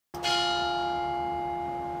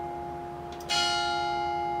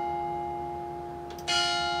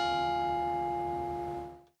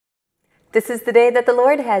This is the day that the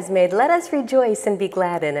Lord has made. Let us rejoice and be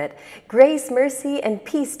glad in it. Grace, mercy, and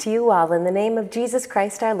peace to you all in the name of Jesus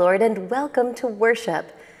Christ our Lord, and welcome to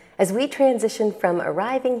worship. As we transition from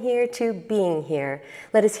arriving here to being here,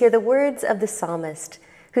 let us hear the words of the psalmist,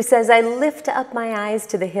 who says, I lift up my eyes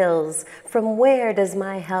to the hills. From where does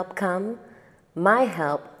my help come? My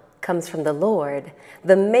help comes from the Lord,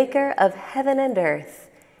 the maker of heaven and earth.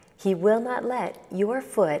 He will not let your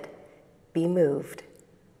foot be moved.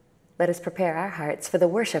 Let us prepare our hearts for the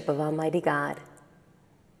worship of Almighty God.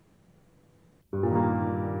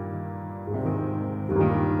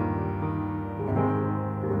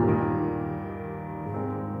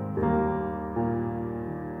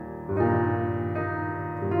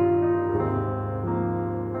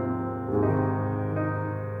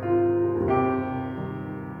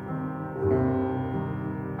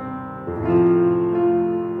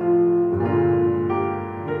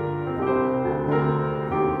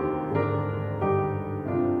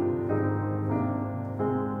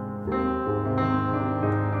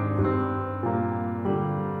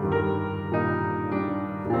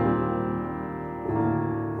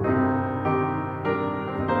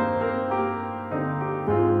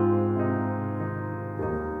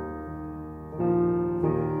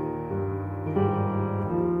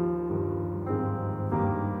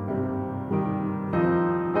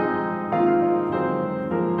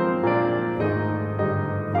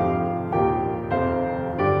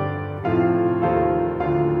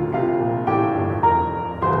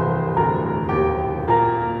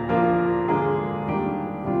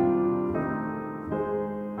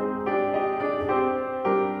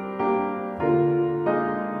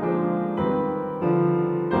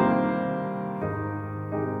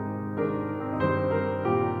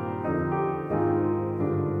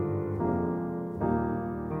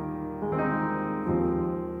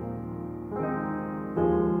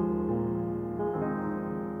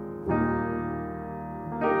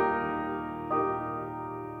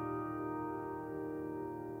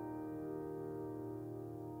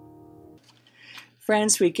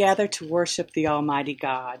 Friends, we gather to worship the Almighty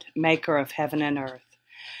God, maker of heaven and earth.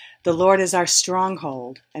 The Lord is our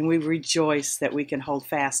stronghold, and we rejoice that we can hold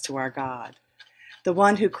fast to our God. The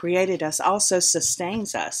one who created us also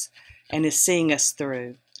sustains us and is seeing us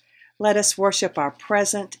through. Let us worship our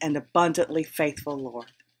present and abundantly faithful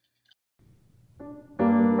Lord.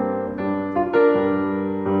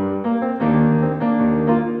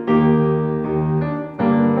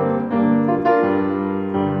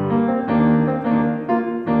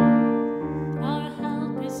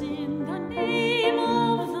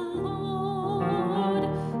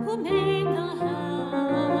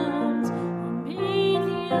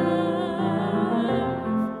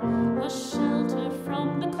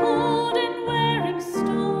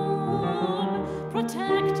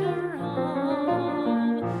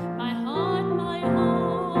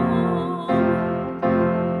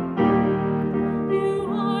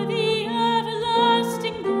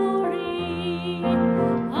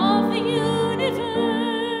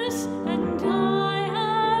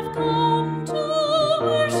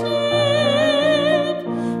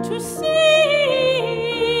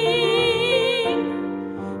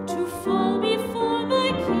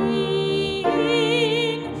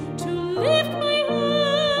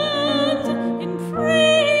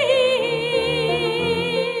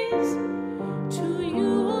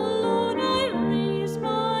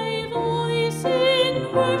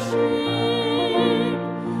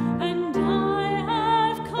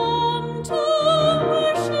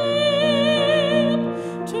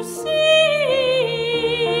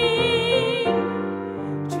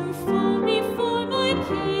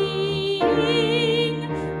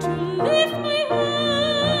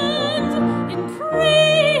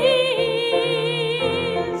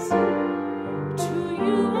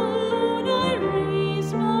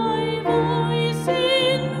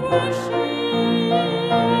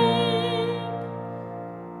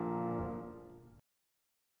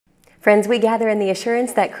 Friends, we gather in the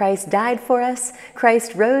assurance that Christ died for us,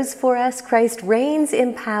 Christ rose for us, Christ reigns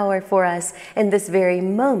in power for us, and this very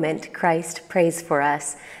moment Christ prays for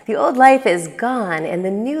us. The old life is gone and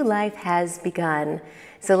the new life has begun.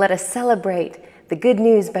 So let us celebrate the good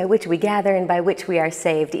news by which we gather and by which we are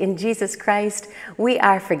saved. In Jesus Christ, we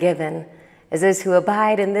are forgiven. As those who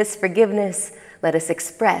abide in this forgiveness, let us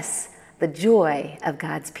express the joy of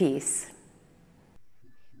God's peace.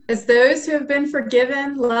 As those who have been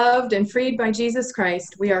forgiven, loved, and freed by Jesus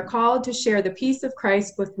Christ, we are called to share the peace of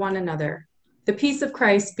Christ with one another. The peace of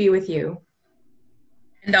Christ be with you.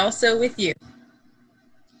 And also with you.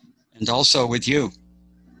 And also with you.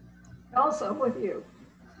 Also with you.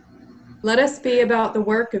 Let us be about the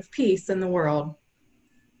work of peace in the world.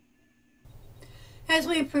 As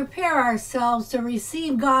we prepare ourselves to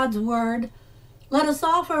receive God's word, let us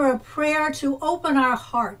offer a prayer to open our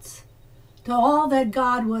hearts to all that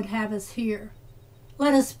God would have us hear.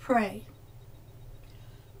 Let us pray.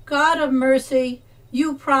 God of mercy,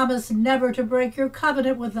 you promised never to break your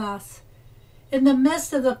covenant with us. In the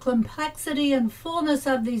midst of the complexity and fullness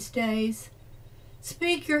of these days,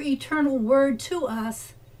 speak your eternal word to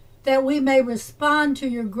us, that we may respond to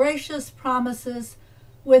your gracious promises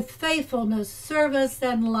with faithfulness, service,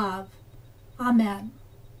 and love. Amen.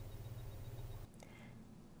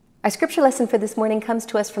 Our scripture lesson for this morning comes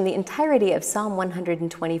to us from the entirety of Psalm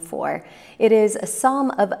 124. It is a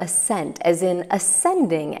psalm of ascent, as in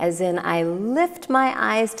ascending, as in I lift my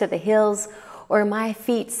eyes to the hills, or my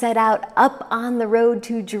feet set out up on the road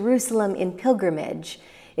to Jerusalem in pilgrimage.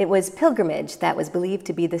 It was pilgrimage that was believed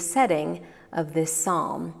to be the setting of this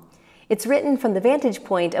psalm. It's written from the vantage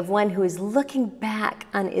point of one who is looking back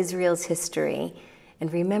on Israel's history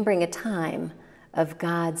and remembering a time of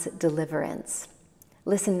God's deliverance.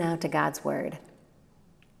 Listen now to God's word.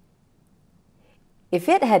 If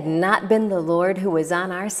it had not been the Lord who was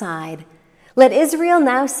on our side, let Israel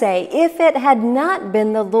now say, if it had not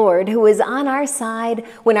been the Lord who was on our side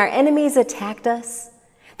when our enemies attacked us,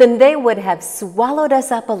 then they would have swallowed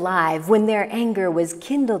us up alive when their anger was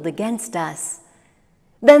kindled against us.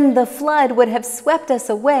 Then the flood would have swept us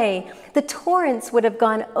away, the torrents would have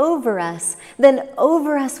gone over us, then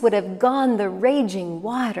over us would have gone the raging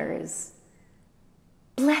waters.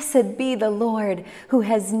 Blessed be the Lord, who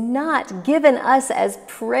has not given us as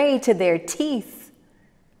prey to their teeth.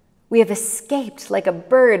 We have escaped like a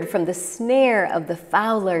bird from the snare of the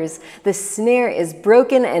fowlers. The snare is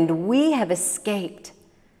broken, and we have escaped.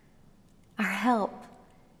 Our help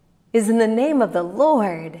is in the name of the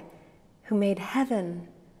Lord, who made heaven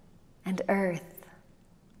and earth.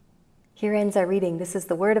 Here ends our reading. This is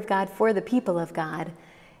the word of God for the people of God.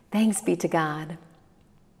 Thanks be to God.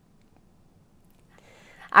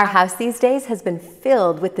 Our house these days has been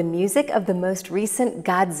filled with the music of the most recent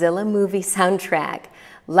Godzilla movie soundtrack.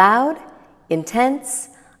 Loud, intense,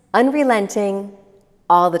 unrelenting,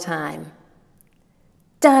 all the time.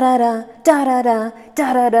 Da-da-da, da-da-da,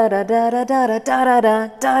 da-da-da, da-da-da, da-da-da,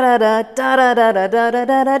 da-da-da, da-da-da,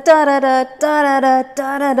 da-da-da, da-da-da, da-da-da,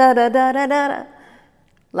 da-da-da, da-da-da.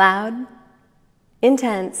 Loud,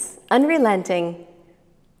 intense, unrelenting,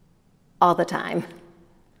 all the time.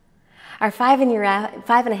 Our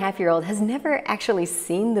 5.5-year-old has never actually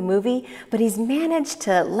seen the movie, but he's managed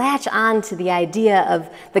to latch on to the idea of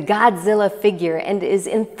the Godzilla figure and is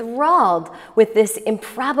enthralled with this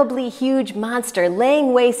improbably huge monster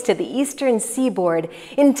laying waste to the eastern seaboard,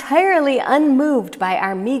 entirely unmoved by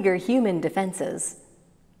our meager human defenses.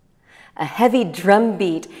 A heavy drum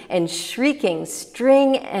beat and shrieking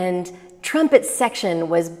string and trumpet section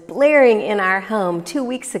was blaring in our home 2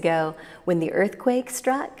 weeks ago when the earthquake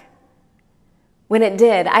struck. When it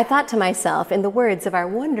did, I thought to myself, in the words of our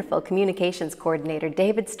wonderful communications coordinator,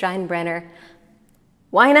 David Steinbrenner,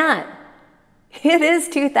 why not? It is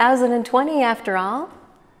 2020 after all.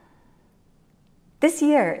 This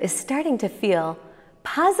year is starting to feel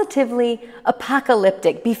positively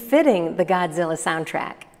apocalyptic, befitting the Godzilla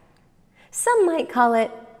soundtrack. Some might call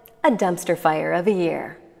it a dumpster fire of a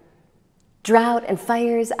year. Drought and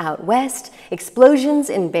fires out west, explosions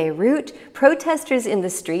in Beirut, protesters in the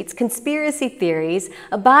streets, conspiracy theories,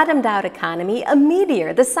 a bottomed-out economy, a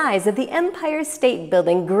meteor the size of the Empire State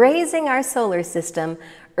Building grazing our solar system,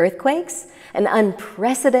 earthquakes, an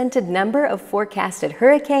unprecedented number of forecasted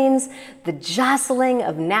hurricanes, the jostling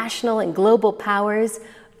of national and global powers.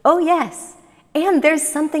 Oh yes, and there's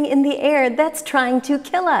something in the air that's trying to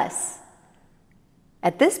kill us.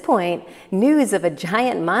 At this point, news of a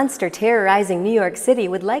giant monster terrorizing New York City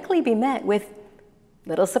would likely be met with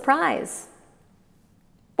little surprise.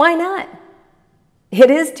 Why not? It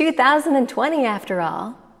is 2020 after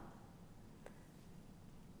all.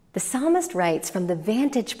 The psalmist writes from the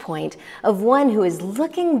vantage point of one who is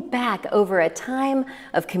looking back over a time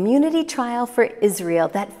of community trial for Israel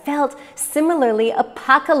that felt similarly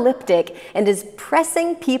apocalyptic and is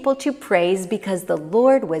pressing people to praise because the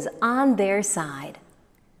Lord was on their side.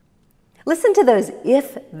 Listen to those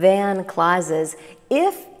if-then clauses.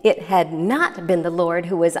 If it had not been the Lord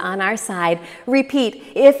who was on our side, repeat,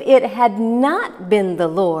 if it had not been the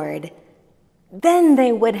Lord, then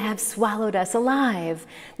they would have swallowed us alive.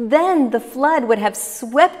 Then the flood would have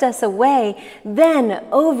swept us away. Then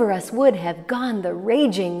over us would have gone the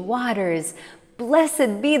raging waters.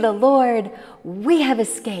 Blessed be the Lord, we have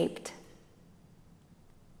escaped.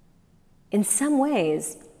 In some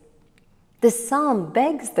ways, This psalm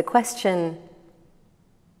begs the question,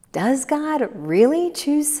 does God really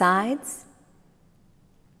choose sides?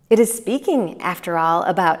 It is speaking, after all,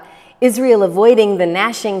 about Israel avoiding the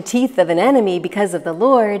gnashing teeth of an enemy because of the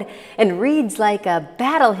Lord, and reads like a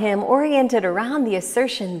battle hymn oriented around the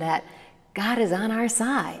assertion that God is on our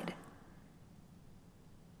side.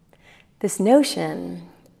 This notion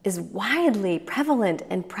is widely prevalent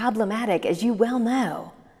and problematic, as you well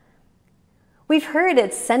know. We've heard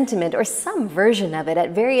its sentiment, or some version of it,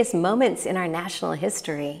 at various moments in our national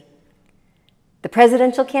history. The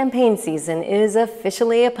presidential campaign season is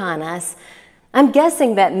officially upon us. I'm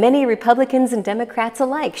guessing that many Republicans and Democrats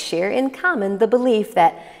alike share in common the belief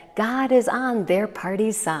that God is on their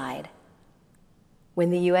party's side. When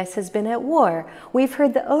the U.S. has been at war, we've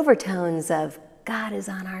heard the overtones of God is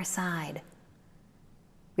on our side.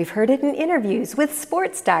 We've heard it in interviews with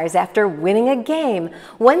sports stars after winning a game.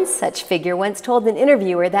 One such figure once told an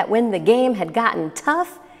interviewer that when the game had gotten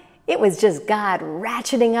tough, it was just God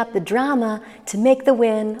ratcheting up the drama to make the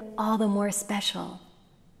win all the more special.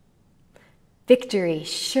 Victory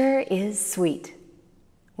sure is sweet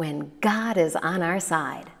when God is on our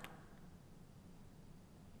side.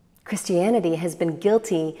 Christianity has been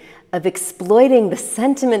guilty of exploiting the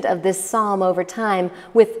sentiment of this psalm over time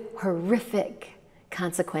with horrific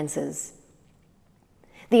consequences.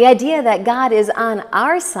 The idea that God is on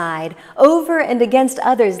our side over and against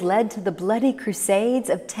others led to the bloody crusades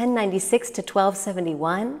of 1096 to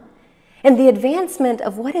 1271 and the advancement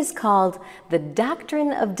of what is called the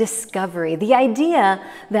doctrine of discovery, the idea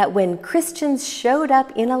that when Christians showed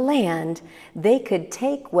up in a land, they could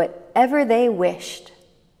take whatever they wished,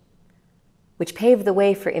 which paved the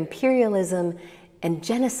way for imperialism and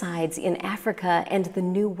genocides in Africa and the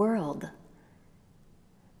New World.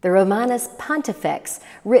 The Romanus Pontifex,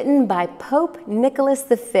 written by Pope Nicholas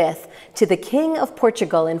V to the King of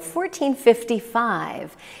Portugal in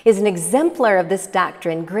 1455, is an exemplar of this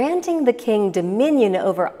doctrine, granting the king dominion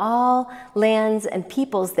over all lands and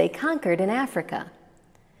peoples they conquered in Africa.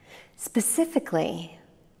 Specifically,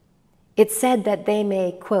 it said that they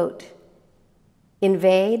may, quote,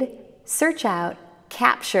 invade, search out,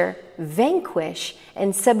 capture, vanquish,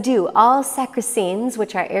 and subdue all Saracens,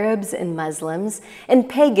 which are Arabs and Muslims, and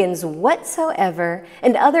pagans whatsoever,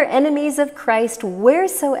 and other enemies of Christ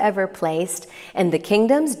wheresoever placed, and the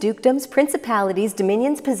kingdoms, dukedoms, principalities,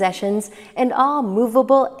 dominions, possessions, and all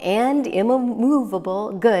movable and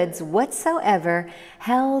immovable goods whatsoever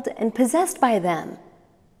held and possessed by them,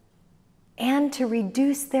 and to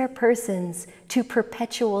reduce their persons to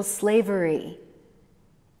perpetual slavery,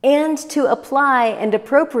 and to apply and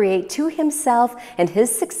appropriate to himself and his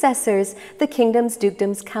successors the kingdoms,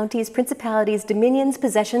 dukedoms, counties, principalities, dominions,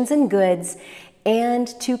 possessions, and goods, and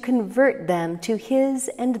to convert them to his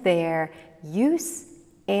and their use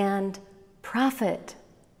and profit.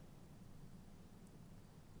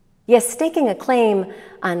 Yes, staking a claim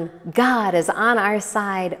on God as on our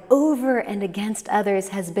side over and against others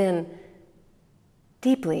has been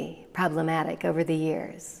deeply problematic over the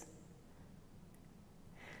years.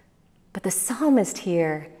 But the psalmist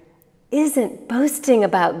here isn't boasting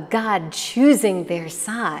about God choosing their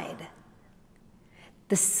side.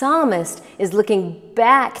 The psalmist is looking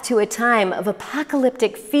back to a time of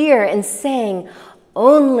apocalyptic fear and saying,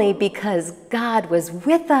 only because God was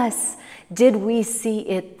with us did we see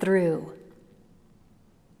it through.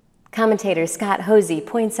 Commentator Scott Hosey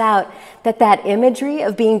points out that imagery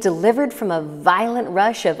of being delivered from a violent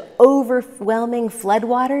rush of overwhelming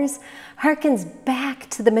floodwaters harkens back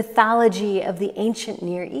to the mythology of the ancient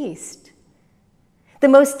Near East. The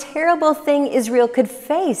most terrible thing Israel could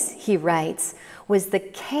face, he writes, was the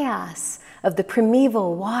chaos of the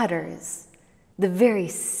primeval waters, the very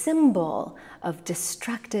symbol of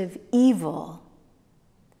destructive evil.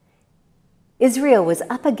 Israel was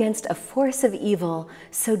up against a force of evil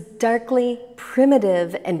so darkly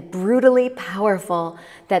primitive and brutally powerful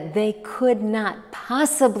that they could not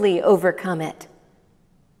possibly overcome it.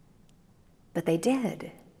 But they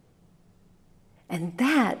did. And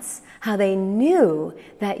that's how they knew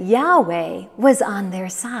that Yahweh was on their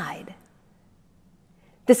side.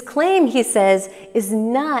 This claim, he says, is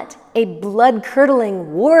not a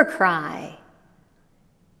blood-curdling war cry.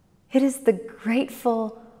 It is the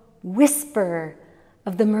grateful whisper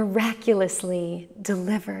of the miraculously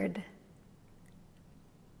delivered.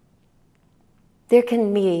 There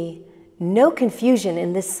can be no confusion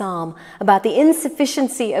in this psalm about the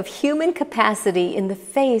insufficiency of human capacity in the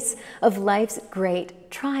face of life's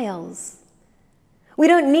great trials. We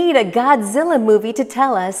don't need a Godzilla movie to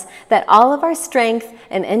tell us that all of our strength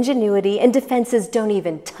and ingenuity and defenses don't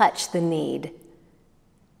even touch the need.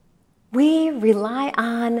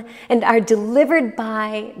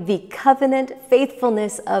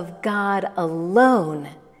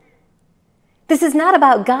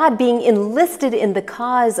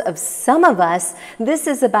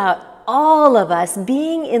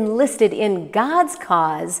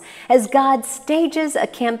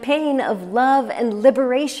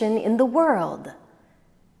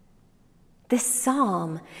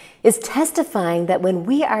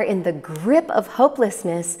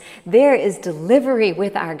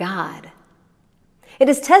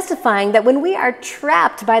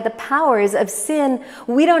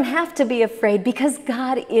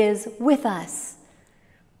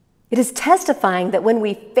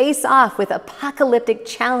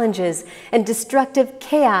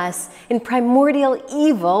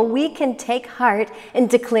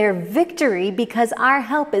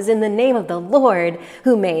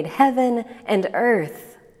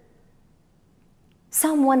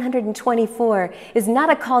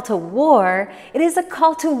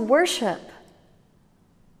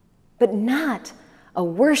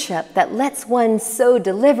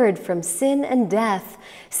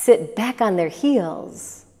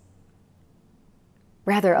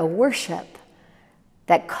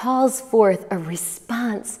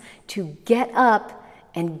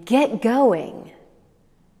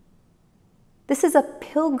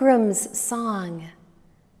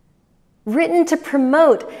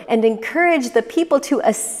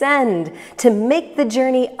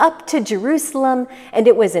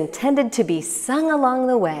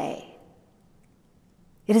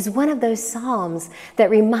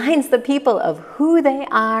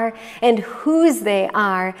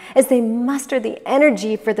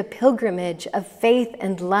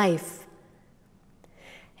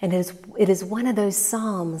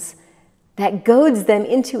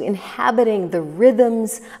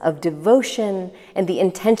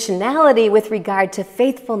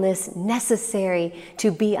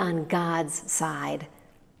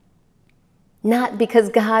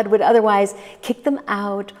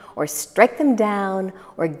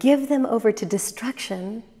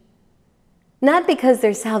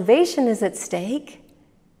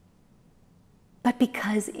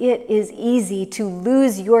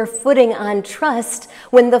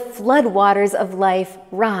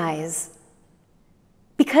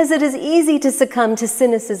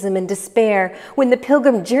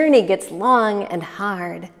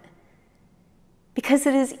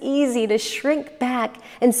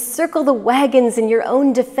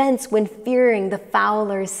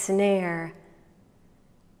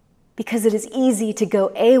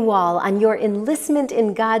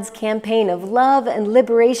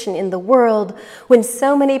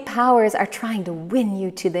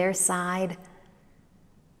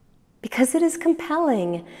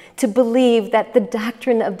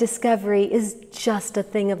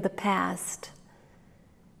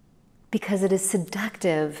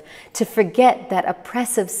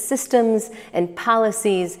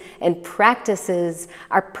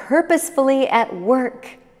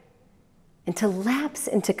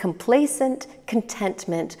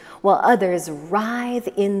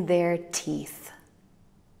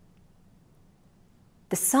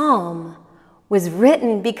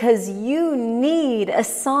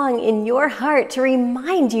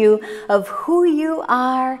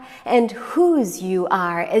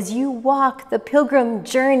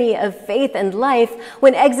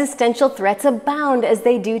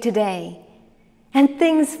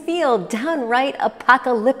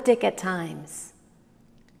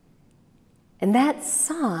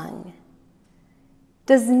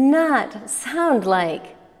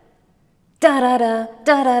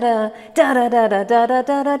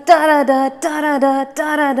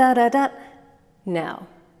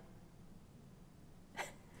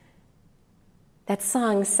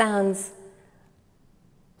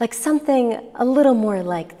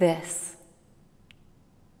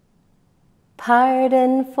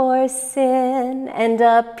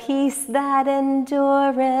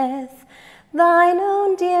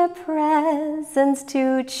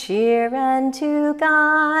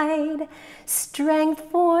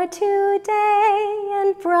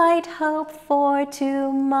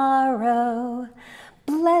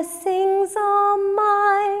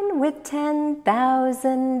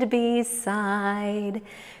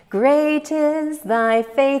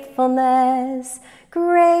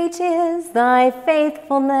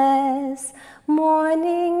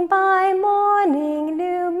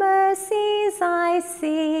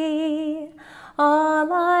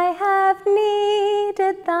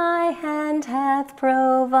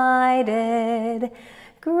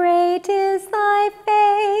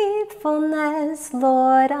 boundless,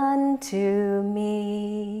 Lord, unto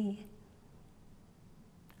me.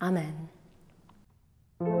 Amen.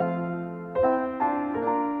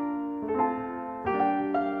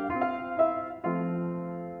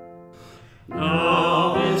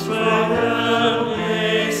 Now is where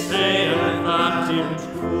they say that in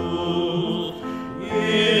truth,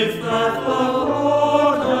 if that the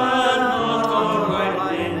Lord had not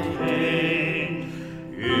already maintained,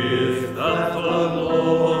 if that the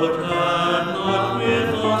Lord had not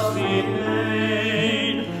with us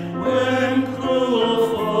remained, when cruel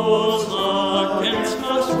foes against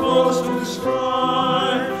us rose to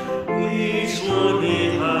strive, we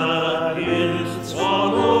surely had been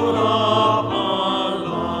swallowed up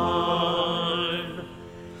alive.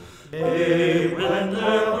 Nay, when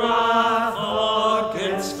their wrath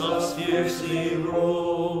against us fiercely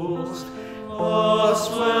rose, the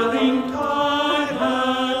swelling tide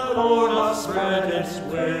had o'er us spread its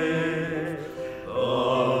way.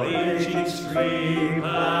 The raging stream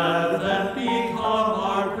had then become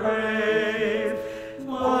our grave.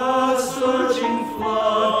 The surging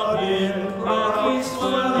flood in rocky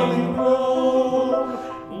swelling roll,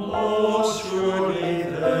 most surely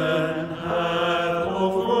then had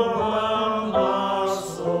overwhelmed our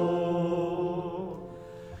soul.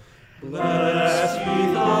 Blessed be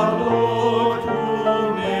the Lord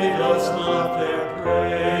who made us not their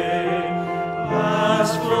prey, as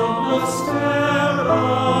from the snare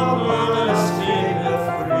of murderous taketh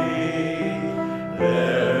free.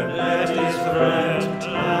 Their net is rent,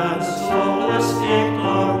 and so escaped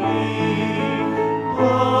are we.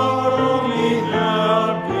 Our only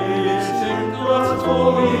help is in God's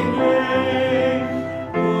holy name,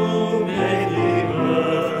 who made the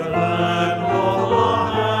earth and all the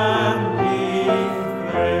heavenly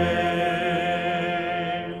frame.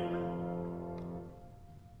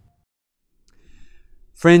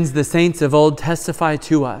 Friends, the saints of old testify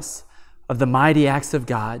to us of the mighty acts of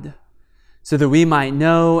God, so that we might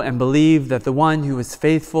know and believe that the one who was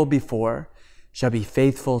faithful before shall be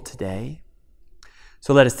faithful today.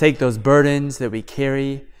 So let us take those burdens that we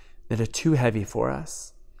carry that are too heavy for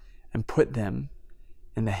us and put them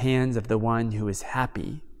in the hands of the one who is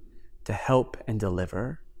happy to help and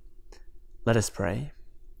deliver. Let us pray.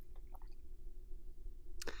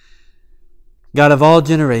 God of all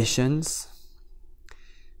generations,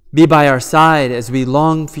 be by our side as we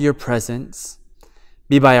long for your presence.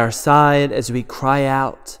 Be by our side as we cry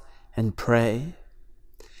out and pray.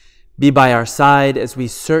 Be by our side as we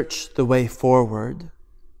search the way forward.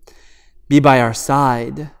 Be by our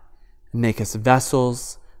side and make us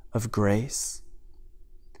vessels of grace.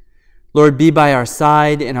 Lord, be by our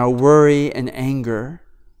side in our worry and anger.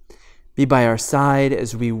 Be by our side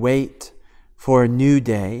as we wait for a new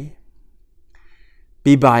day.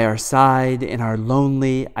 Be by our side in our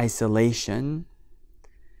lonely isolation.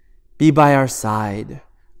 Be by our side,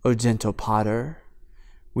 O gentle potter.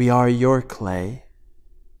 We are your clay.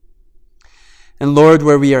 And Lord,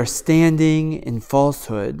 where we are standing in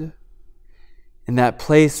falsehood, in that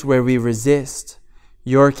place where we resist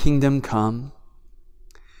your kingdom come,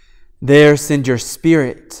 there send your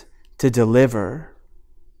Spirit to deliver.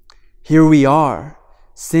 Here we are,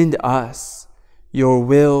 send us, your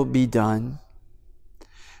will be done.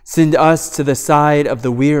 Send us to the side of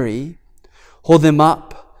the weary, hold them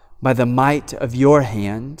up by the might of your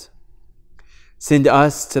hand. Send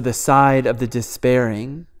us to the side of the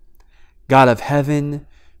despairing. God of heaven,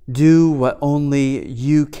 do what only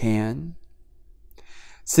you can.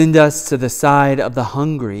 Send us to the side of the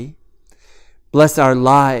hungry. Bless our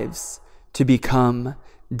lives to become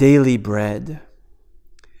daily bread.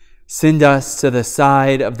 Send us to the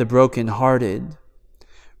side of the brokenhearted.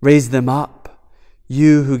 Raise them up,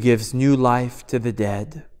 you who gives new life to the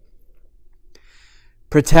dead.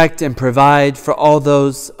 Protect and provide for all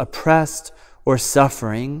those oppressed or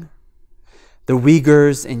suffering, the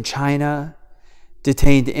Uyghurs in China,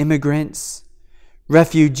 detained immigrants,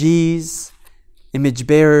 refugees, image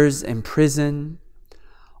bearers in prison,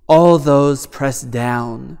 all those pressed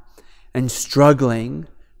down and struggling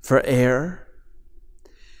for air.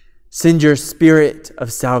 Send your Spirit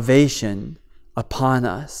of salvation upon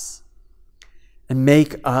us and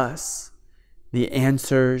make us the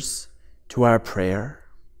answers to our prayer.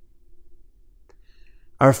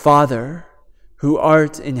 Our Father, who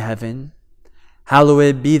art in heaven,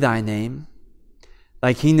 hallowed be thy name.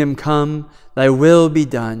 Thy kingdom come, thy will be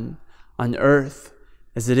done on earth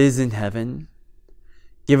as it is in heaven.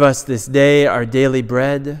 Give us this day our daily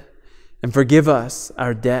bread, and forgive us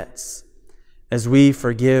our debts as we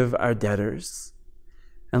forgive our debtors.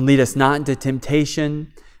 And lead us not into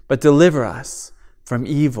temptation, but deliver us from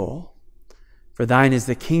evil. For thine is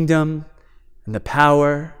the kingdom, and the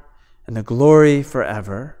power, and the glory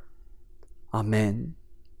forever. Amen.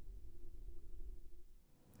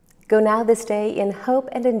 Go now this day in hope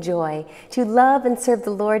and in joy to love and serve the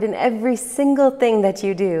Lord in every single thing that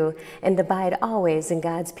you do, and abide always in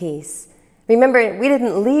God's peace. Remember, we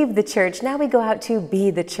didn't leave the church, now we go out to be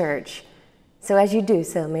the church. So as you do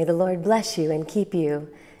so, may the Lord bless you and keep you.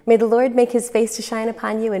 May the Lord make his face to shine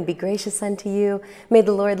upon you and be gracious unto you. May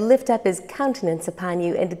the Lord lift up his countenance upon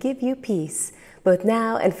you and give you peace, both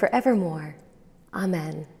now and forevermore.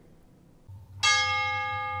 Amen.